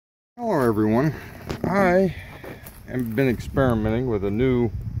Hello everyone. I have been experimenting with a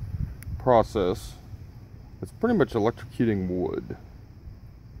new process. It's pretty much electrocuting wood.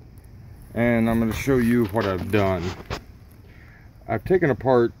 And I'm going to show you what I've done. I've taken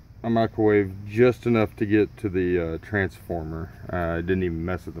apart a microwave just enough to get to the transformer. I didn't even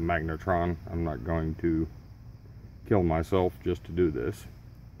mess with the magnetron. I'm not going to kill myself just to do this.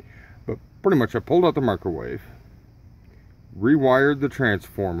 But pretty much I pulled out the microwave, rewired the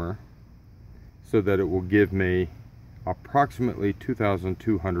transformer so that it will give me approximately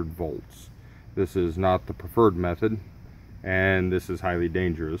 2,200 volts. This is not the preferred method, and this is highly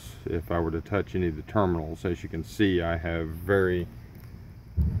dangerous. If I were to touch any of the terminals, as you can see, I have very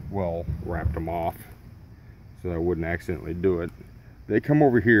well wrapped them off so I wouldn't accidentally do it. They come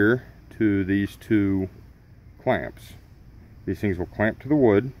over here to these two clamps. These things will clamp to the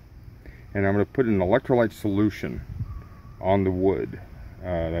wood, and I'm going to put an electrolyte solution on the wood.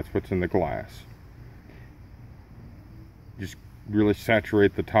 That's what's in the glass. Just really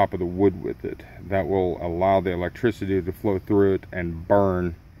saturate the top of the wood with it. That will allow the electricity to flow through it and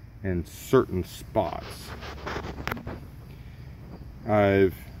burn in certain spots.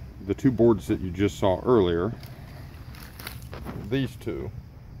 The two boards that you just saw earlier, these two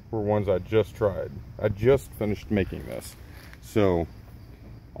were ones I just tried. I just finished making this. So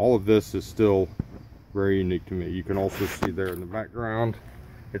all of this is still very unique to me. You can also see there in the background,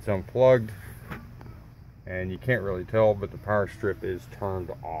 it's unplugged. And you can't really tell, but the power strip is turned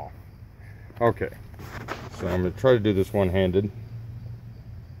off. Okay, so I'm going to try to do this one-handed.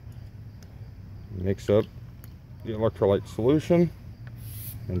 Mix up the electrolyte solution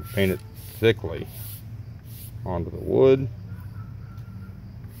and paint it thickly onto the wood.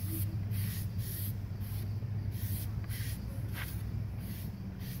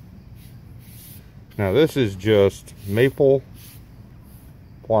 Now this is just maple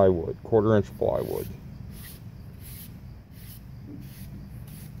plywood, 1/4 inch plywood.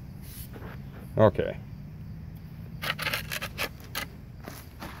 Okay.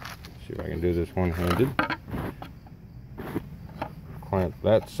 See if I can do this one-handed. Clamp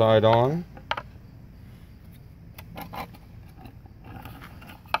that side on.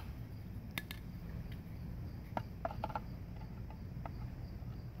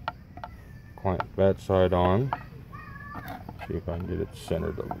 Clamp that side on. See if I can get it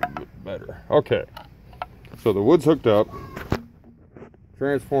centered a little bit better. Okay. So the wood's hooked up.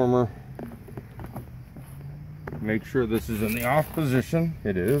 Transformer. Make sure this is in the off position.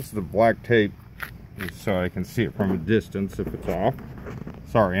 It is. The black tape is so I can see it from a distance if it's off.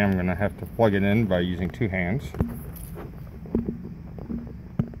 Sorry, I'm going to have to plug it in by using two hands.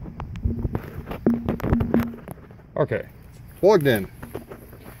 Okay, it's plugged in.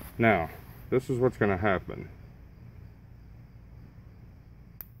 Now, this is what's going to happen.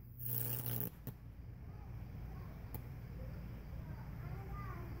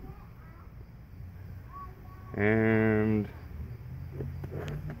 And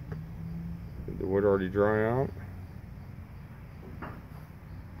did the wood already dry out?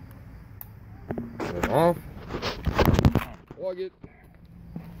 Turn it off. Plug it.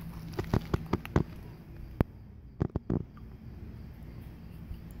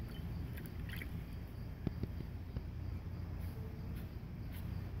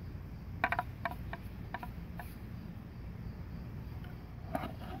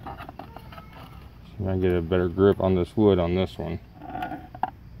 I get a better grip on this wood on this one.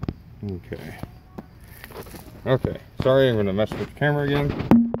 Okay. Okay. Sorry, I'm going to mess with the camera again.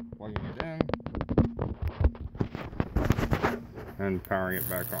 Plugging it in. And powering it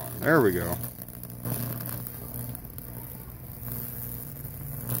back on. There we go.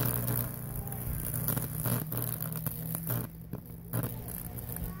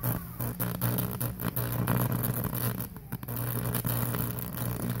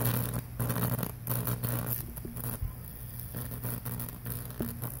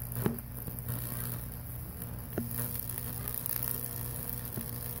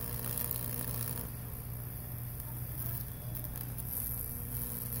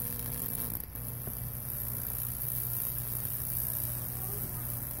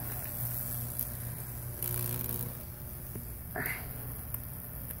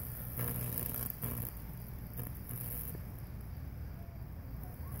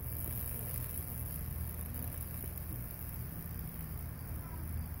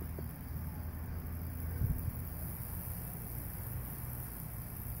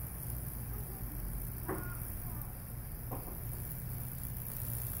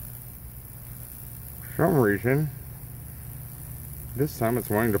 For some reason, this time it's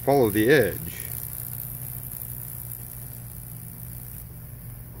wanting to follow the edge.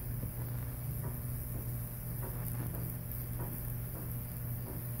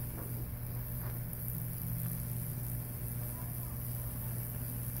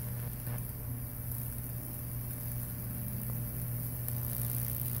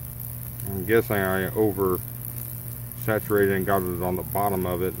 I'm guessing I over saturated and got it on the bottom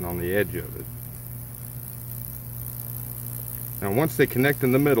of it and on the edge of it. Now once they connect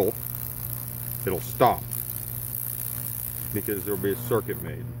in the middle, it'll stop because there'll be a circuit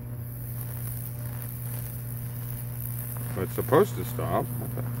made. But it's supposed to stop.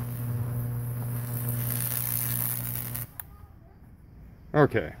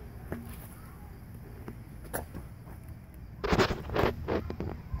 Okay.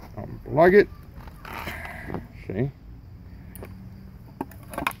 Unplug it. See?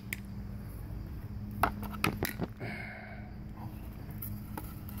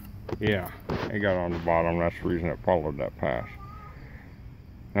 Yeah, it got on the bottom. That's the reason it followed that path.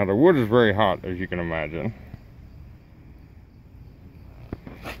 Now the wood is very hot, as you can imagine.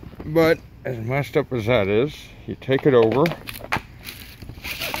 But as messed up as that is, you take it over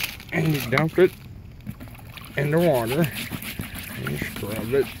and you dump it in the water and you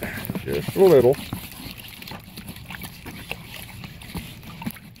scrub it just a little.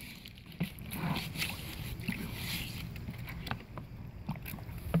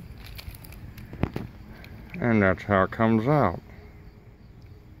 And that's how it comes out.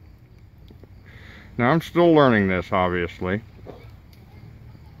 Now I'm still learning this, obviously.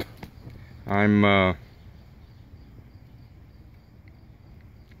 I'm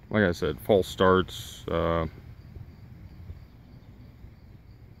like I said, false starts, too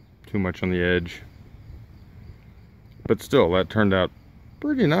much on the edge, but still that turned out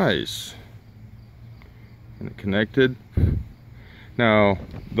pretty nice. And it connected. Now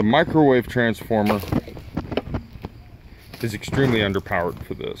the microwave transformer is extremely underpowered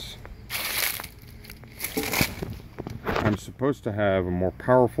for this. I'm supposed to have a more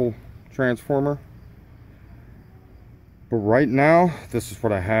powerful transformer, but right now this is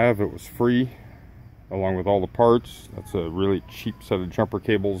what I have. It was free along with all the parts. That's a really cheap set of jumper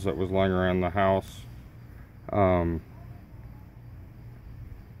cables that was lying around the house.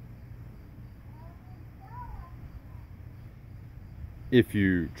 If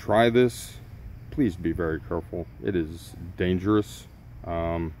you try this, please be very careful. It is dangerous.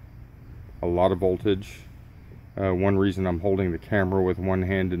 A lot of voltage. One reason I'm holding the camera with one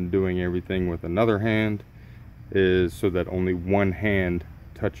hand and doing everything with another hand is so that only one hand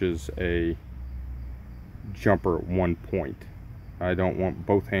touches a jumper at one point. I don't want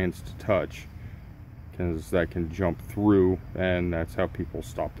both hands to touch because that can jump through, and that's how people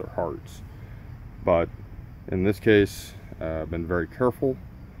stop their hearts. But in this case, I've been very careful.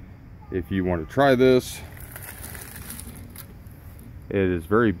 If you want to try this, it is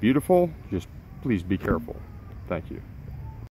very beautiful. Just please be careful. Thank you.